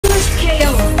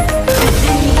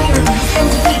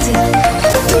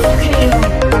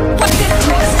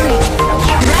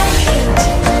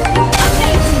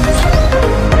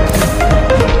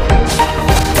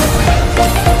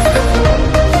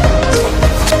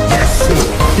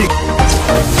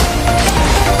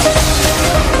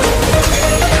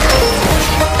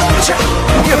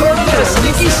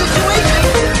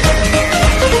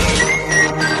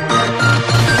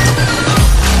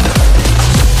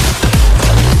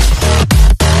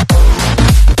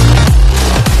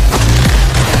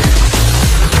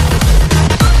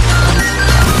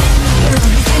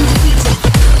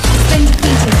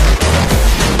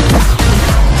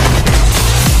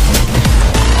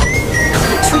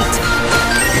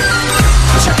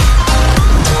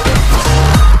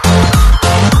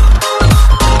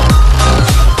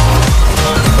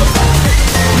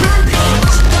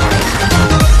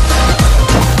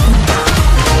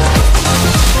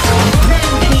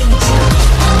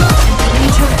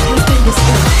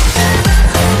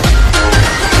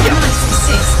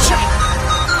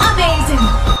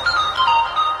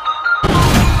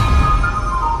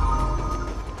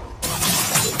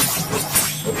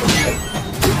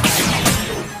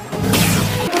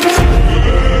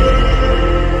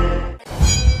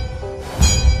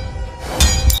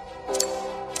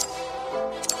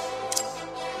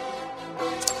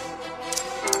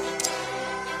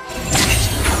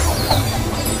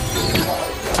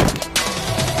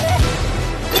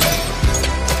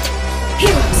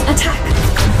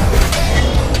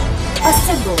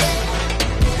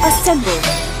Assemble.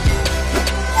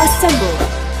 Assemble.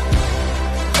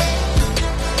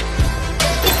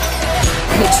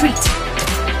 Retreat.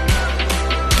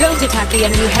 Don't attack the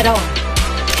enemy head on.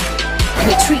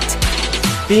 Retreat.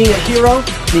 Being a hero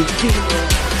means being...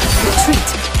 Retreat.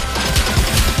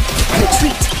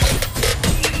 Retreat.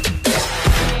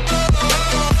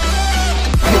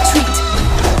 Retreat.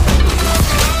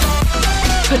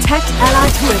 Protect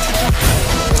allied turret.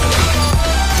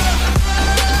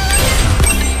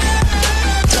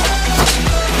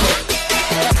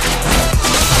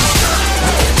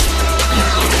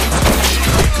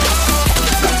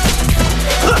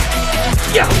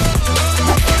 Yeah.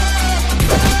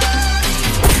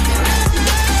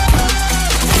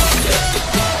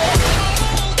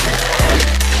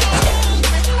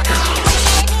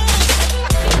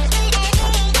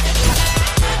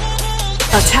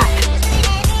 Attack.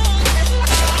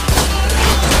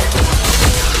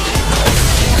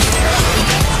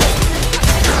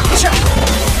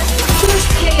 First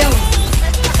KO.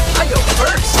 I go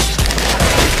first.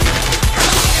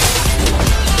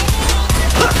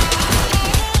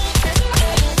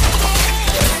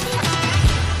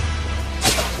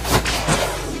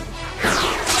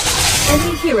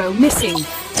 Enemy hero missing.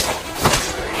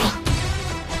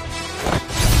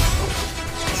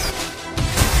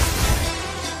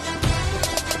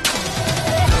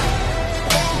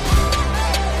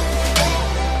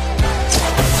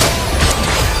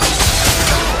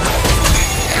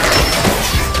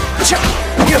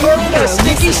 You're in a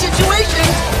sticky situation.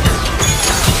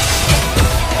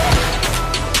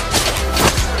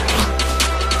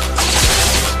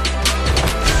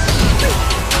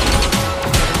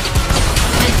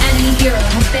 An enemy hero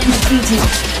has been defeated.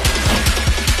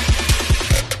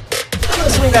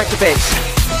 Let's swing back to base.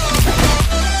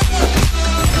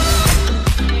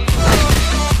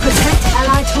 Protect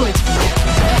allied turret.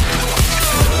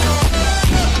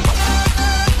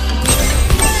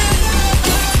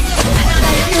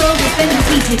 Hero has been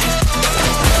defeated.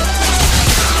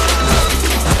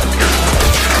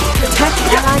 Protect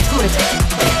allied turret.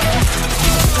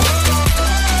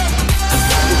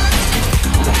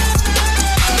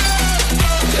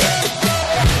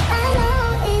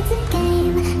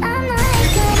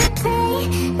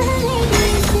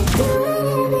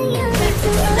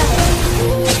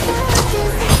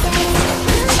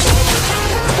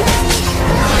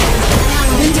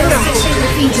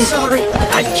 Sorry,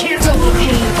 I can't. Double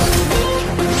pain.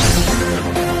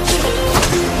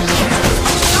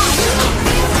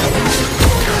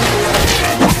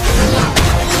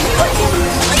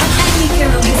 An enemy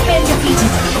hero has been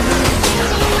defeated.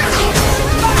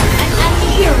 An enemy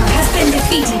hero has been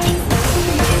defeated.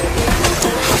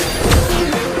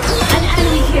 An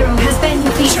enemy hero has been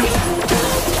defeated.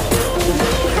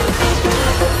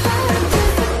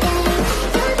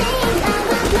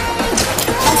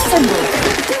 Assemble.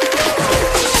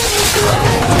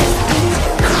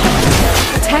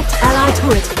 Protect allied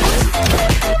turret.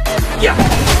 Yeah.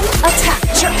 Attack.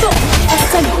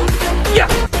 Assemble. Yeah.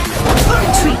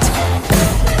 Retreat.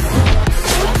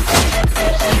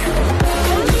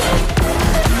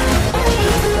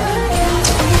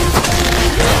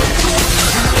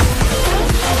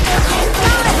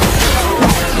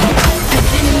 An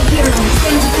enemy hero has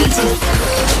been defeated.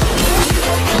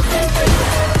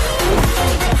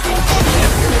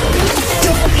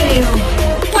 Double KO.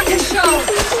 What a show!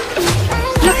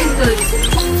 Looking good.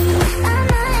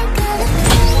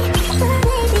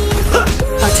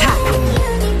 Attack.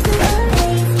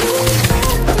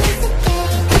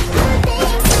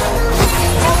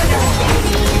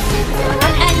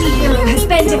 An enemy hero has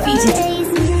been defeated.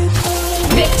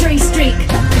 Victory streak.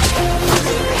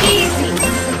 Easy.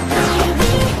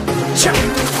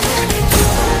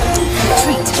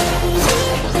 Retreat.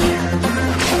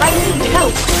 I need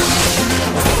help.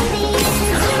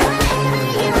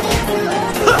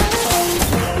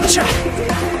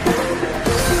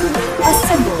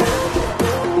 Assemble.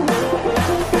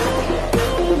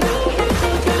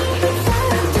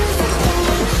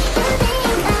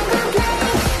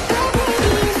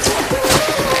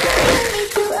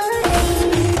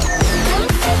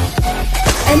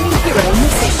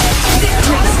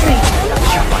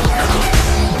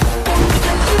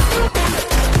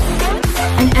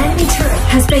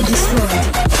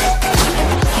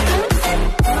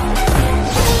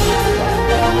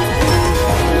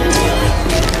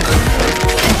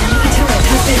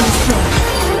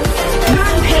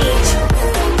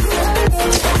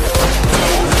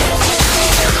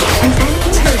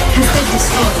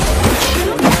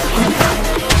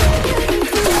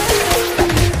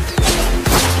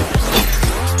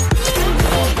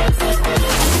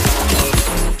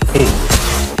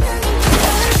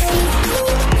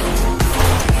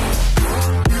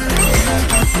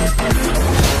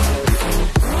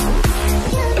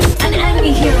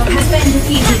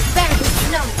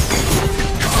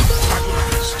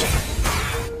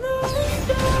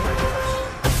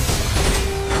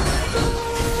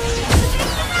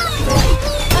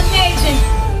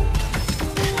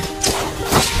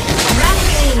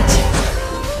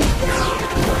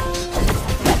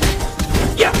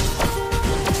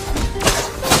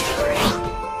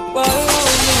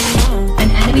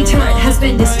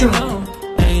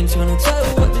 tryna tell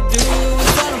you what to do. I'm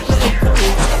tryna play it cool.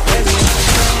 Baby, I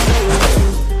ain't tryna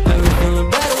lose. Never feeling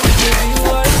better with you. You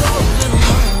are close in the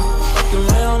mind. Fucking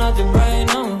real, not the brain,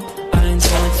 no. I ain't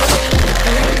tryna tell you what to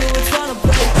do. We're tryna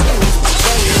play it cool.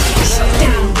 Shut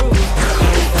down.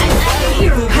 An enemy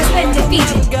hero has been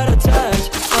defeated. Got a touch.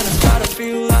 When I start to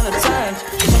feel unattached.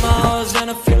 Somehow I was in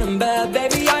a feeling bad.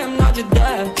 Baby, I am not your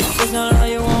dad. That's not all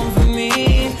you want from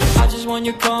me. I just want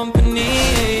your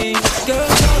company. Girl,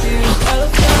 love you.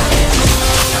 Elephant in the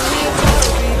room.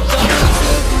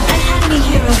 An enemy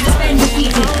hero has been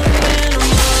defeated.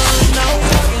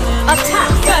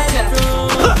 Attack Vector.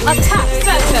 Attack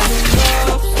Vector.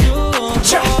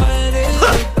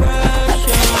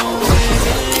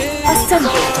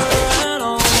 Assemble.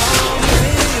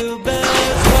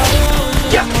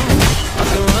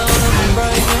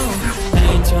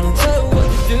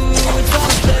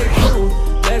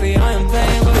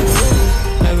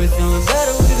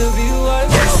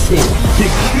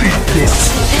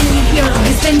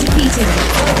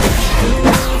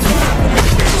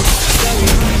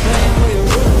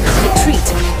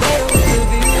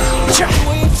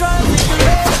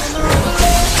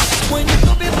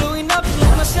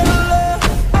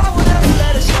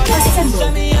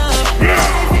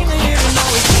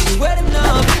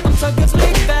 hero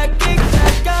has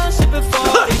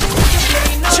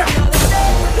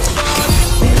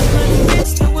been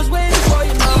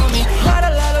defeated.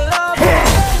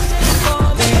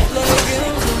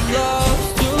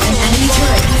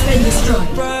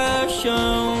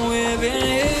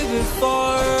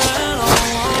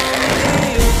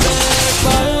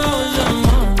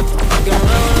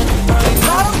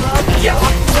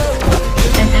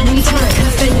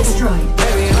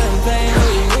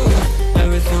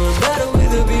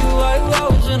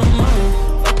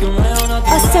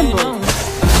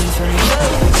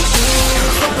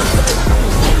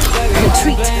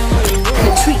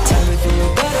 Retreat.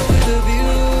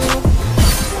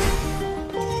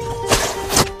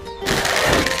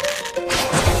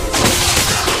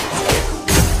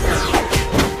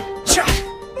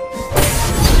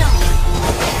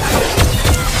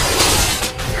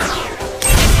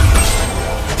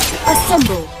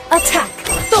 Assemble. Attack.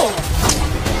 Thor.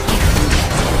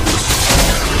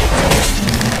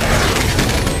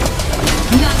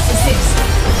 Narcissist.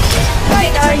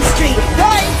 Victory streak.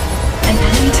 An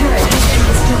enemy turret has been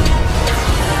destroyed.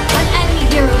 An enemy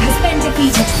hero has been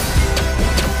defeated.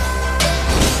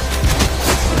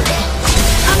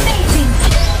 Amazing.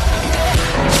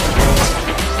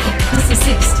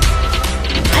 Narcissist.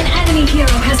 An enemy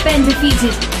hero has been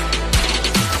defeated.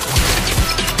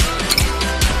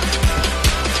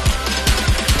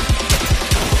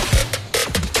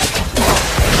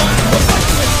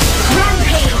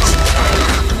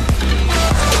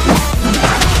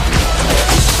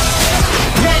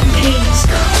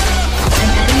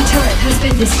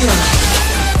 Destroyed.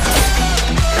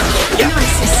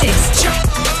 Narcissist.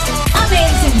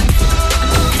 Amazing.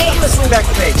 Let's move back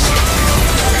to base.